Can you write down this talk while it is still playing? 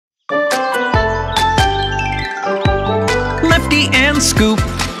empty and scoop.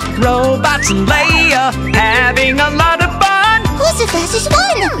 Robots and Leia having a lot of fun. Who's the fastest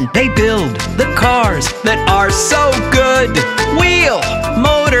one? They build the cars that are so good. Wheel,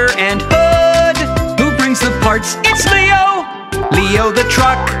 motor, and hood. Who brings the parts? It's Leo. Leo the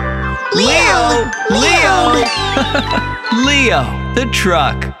Truck. Leo! Leo the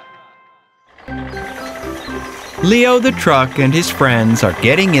Truck. Leo the Truck and his friends are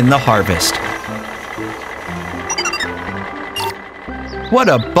getting in the harvest. What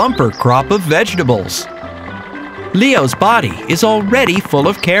a bumper crop of vegetables! Leo's body is already full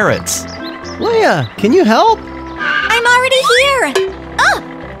of carrots. Lea, can you help? I'm already here!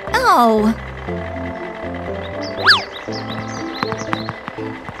 Oh!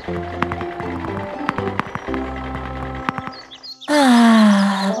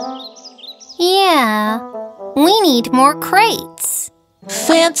 Yeah, we need more crates.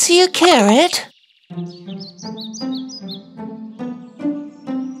 Fancy a carrot?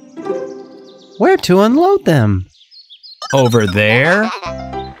 Where to unload them? Over there?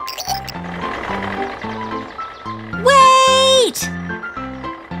 Wait!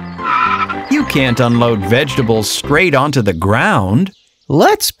 You can't unload vegetables straight onto the ground.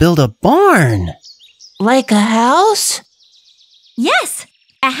 Let's build a barn. Like a house? Yes,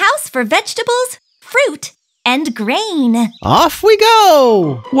 a house for vegetables, fruit, and grain. Off we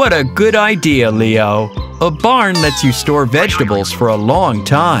go! What a good idea, Leo. A barn lets you store vegetables for a long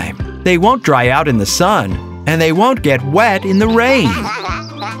time. They won't dry out in the sun, and they won't get wet in the rain.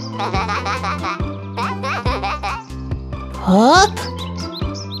 Up?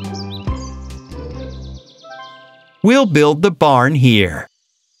 We'll build the barn here.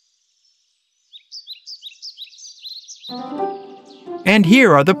 And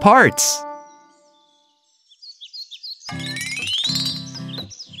here are the parts.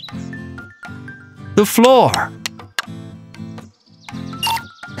 The floor.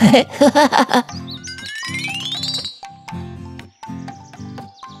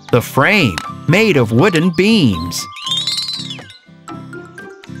 The frame, made of wooden beams.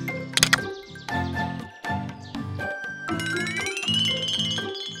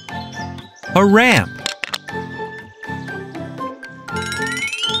 A ramp.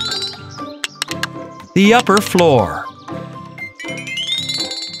 The upper floor.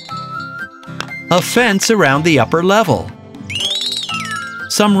 A fence around the upper level.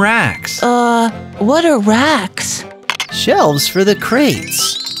 Some racks. What are racks? Shelves for the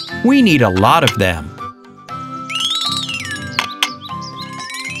crates. We need a lot of them.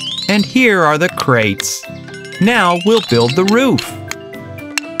 And here are the crates. Now we'll build the roof.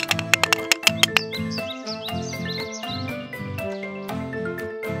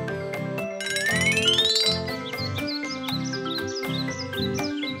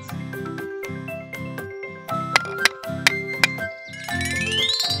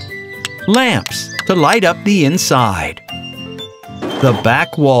 Lamps to light up the inside. The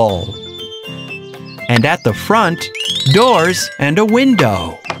back wall. And at the front, doors and a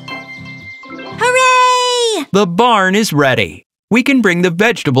window. Hooray! The barn is ready. We can bring the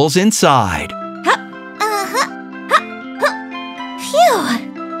vegetables inside. Phew!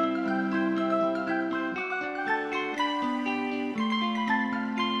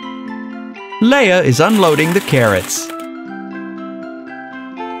 Lea is unloading the carrots.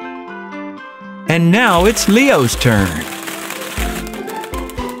 And now it's Leo's turn.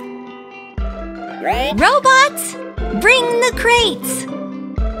 Robots, bring the crates!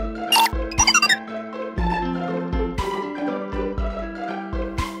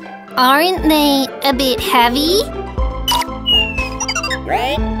 Aren't they a bit heavy?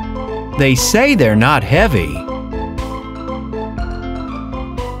 They say they're not heavy.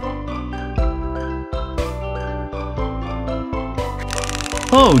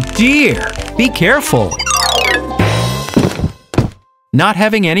 Oh dear, be careful. Not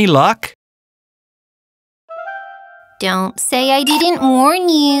having any luck? Don't say I didn't warn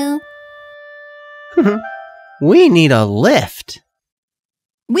you. We need a lift.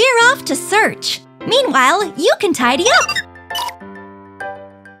 We're off to search. Meanwhile, you can tidy up.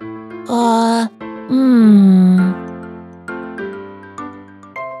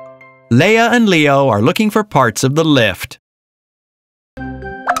 Lea and Leo are looking for parts of the lift.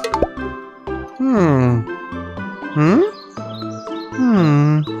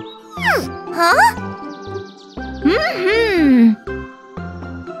 Huh?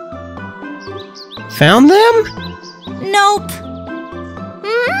 Found them? Nope.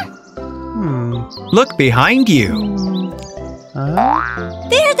 Look behind you.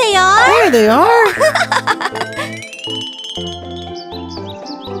 There they are. There they are.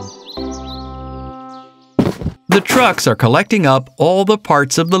 The trucks are collecting up all the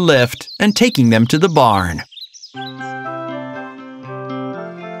parts of the lift and taking them to the barn.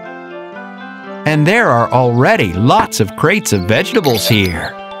 And there are already lots of crates of vegetables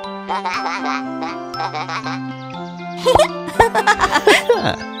here.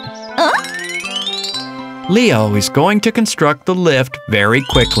 Leo is going to construct the lift very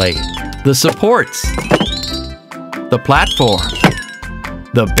quickly. The supports, the platform,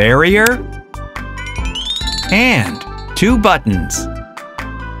 the barrier, and 2 buttons,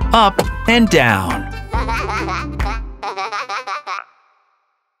 up and down.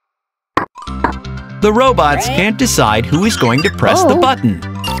 The robots can't decide who is going to press the button.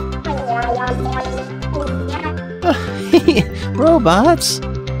 Robots,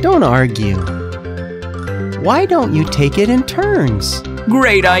 don't argue. Why don't you take it in turns?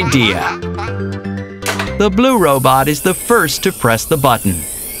 Great idea! The blue robot is the first to press the button.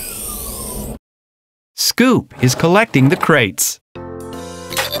 Scoop is collecting the crates.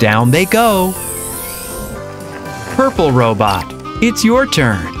 Down they go. Purple robot, it's your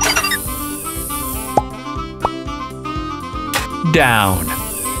turn. Down.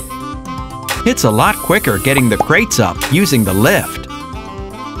 It's a lot quicker getting the crates up using the lift.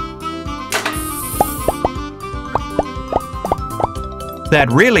 That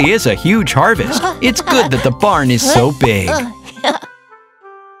really is a huge harvest. It's good that the barn is so big.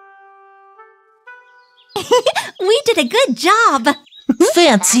 We did a good job.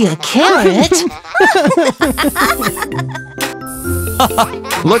 Fancy a carrot?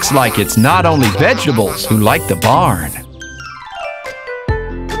 Looks like it's not only vegetables who like the barn.